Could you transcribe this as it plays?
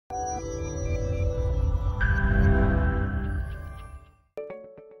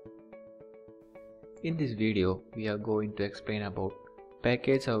In this video, we are going to explain about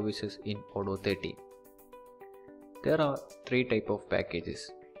package services in Odoo 13. There are three types of packages.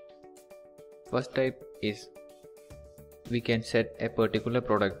 First type is we can set a particular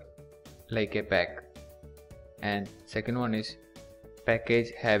product like a pack, and second one is package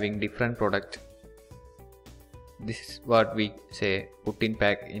having different products. This is what we say put in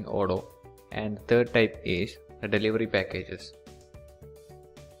pack in Odoo, and third type is the delivery packages.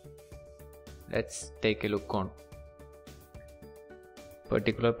 Let's take a look on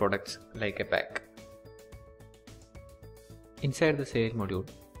particular products like a pack. Inside the sales module,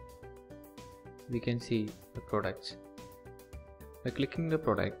 we can see the products. By clicking the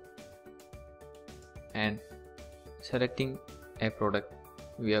product and selecting a product,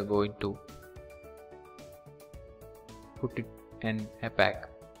 we are going to put it in a pack.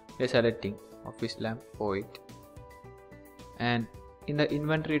 We are selecting office lamp for it, and in the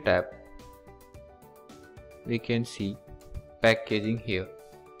inventory tab we can see packaging here.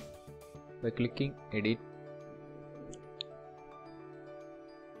 By clicking edit,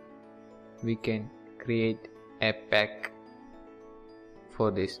 we can create a pack for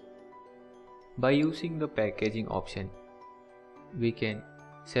this. By using the packaging option, we can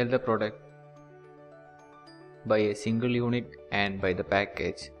sell the product by a single unit and by the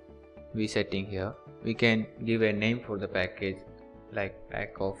package we setting here. We can give a name for the package like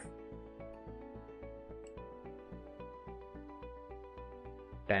pack of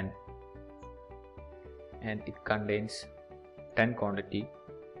 10, and it contains 10 quantity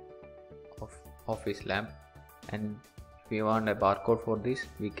of office lamp. And if we want a barcode for this,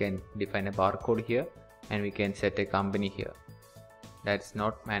 we can define a barcode here and we can set a company here. That's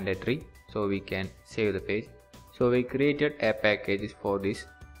not mandatory, so we can save the page. So we created a package for this,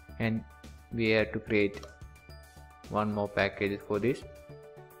 and we have to create one more package for this.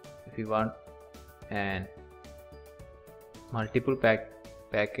 If we want and multiple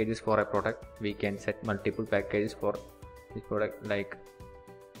packages for a product, we can set multiple packages for this product like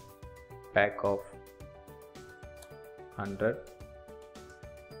pack of 100,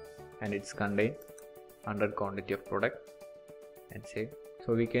 and it's contain 100 quantity of product, and save.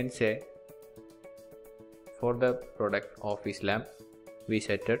 So we can say for the product office lamp, we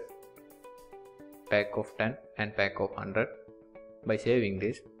set it pack of 10 and pack of 100. By saving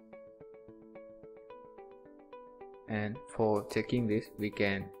this, and for checking this, we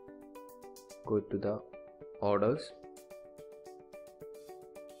can go to the orders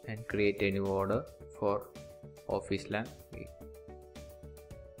and create a new order for office lamp.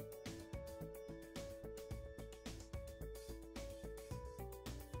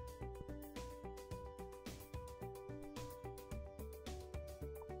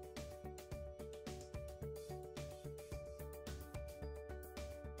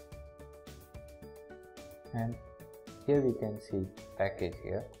 And here we can see package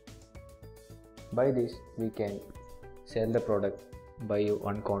here. By this, we can sell the product by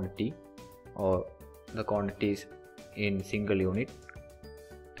one quantity or the quantities in single unit.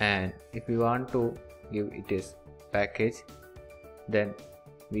 And if we want to give it as package, then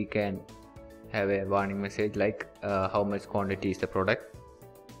we can have a warning message like how much quantity is the product.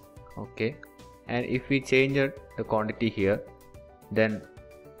 Okay, and if we change the quantity here, then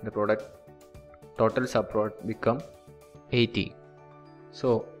the product total sub product become 80.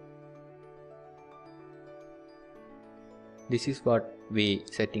 So this is what we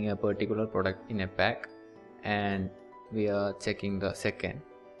setting a particular product in a pack, and we are checking the second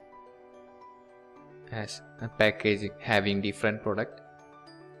as a package having different product.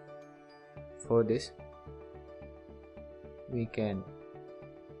 For this, we can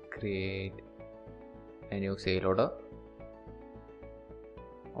create a new sale order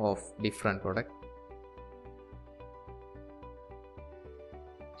of different product,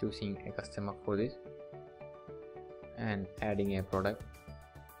 choosing a customer for this and adding a product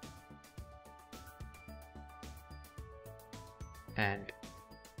and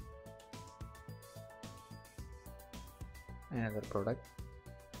another product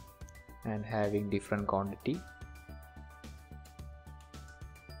and having different quantity.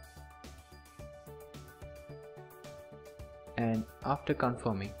 And after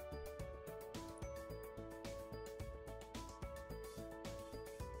confirming,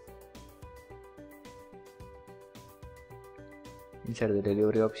 inside the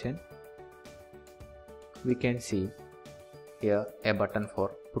delivery option, we can see here a button for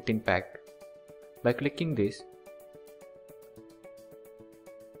put in pack. By clicking this,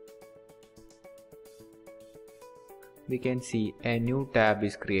 we can see a new tab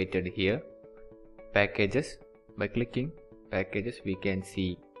is created here, packages. By clicking packages, we can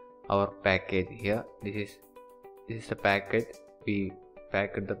see our package here. This is the package. We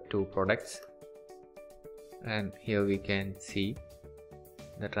packed the two products, and here we can see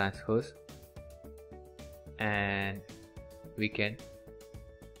the transfers, and we can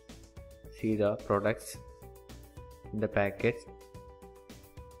see the products in the package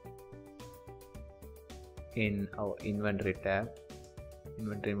in our inventory tab,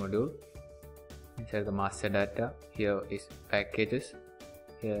 inventory module. Inside the master data, here is packages.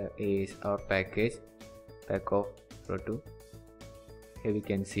 Here is our package, pack of Odoo. Here we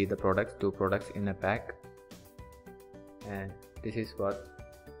can see the products, two products in a pack, and this is what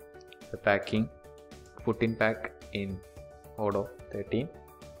the packing put in pack in Odoo 13.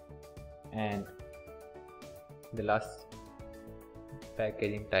 And the last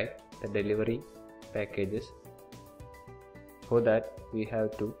packaging type, the delivery packages. For that we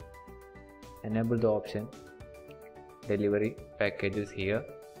have to enable the option delivery packages here,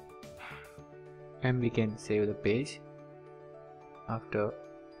 and we can save the page. After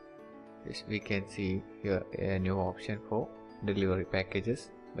this, we can see here a new option for delivery packages.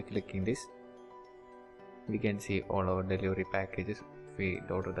 By clicking this, we can see all our delivery packages. We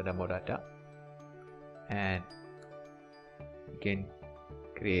go to the demo data, and we can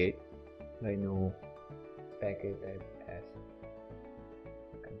create a new package type as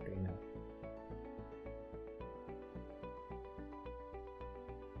container.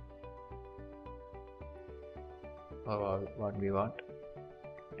 Or what we want,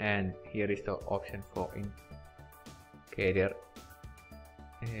 and here is the option for in carrier.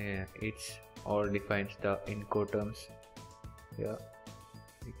 It's all defines the Incoterms. Here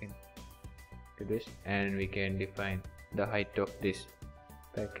we can do this, and we can define the height of this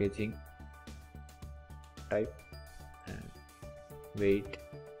packaging type, and weight,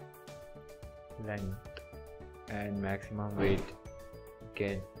 length, and maximum weight.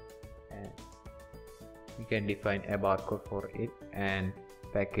 We can define a barcode for it, and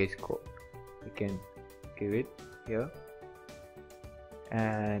package code we can give it here,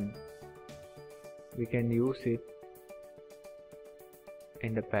 and we can use it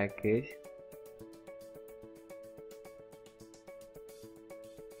in the package.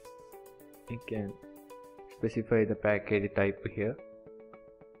 We can specify the package type here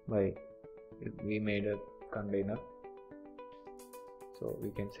by we made a container, so we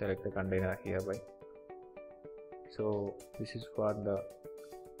can select the container here by. So this is for the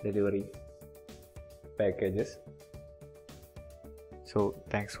delivery packages. So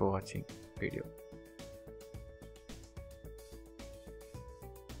thanks for watching video.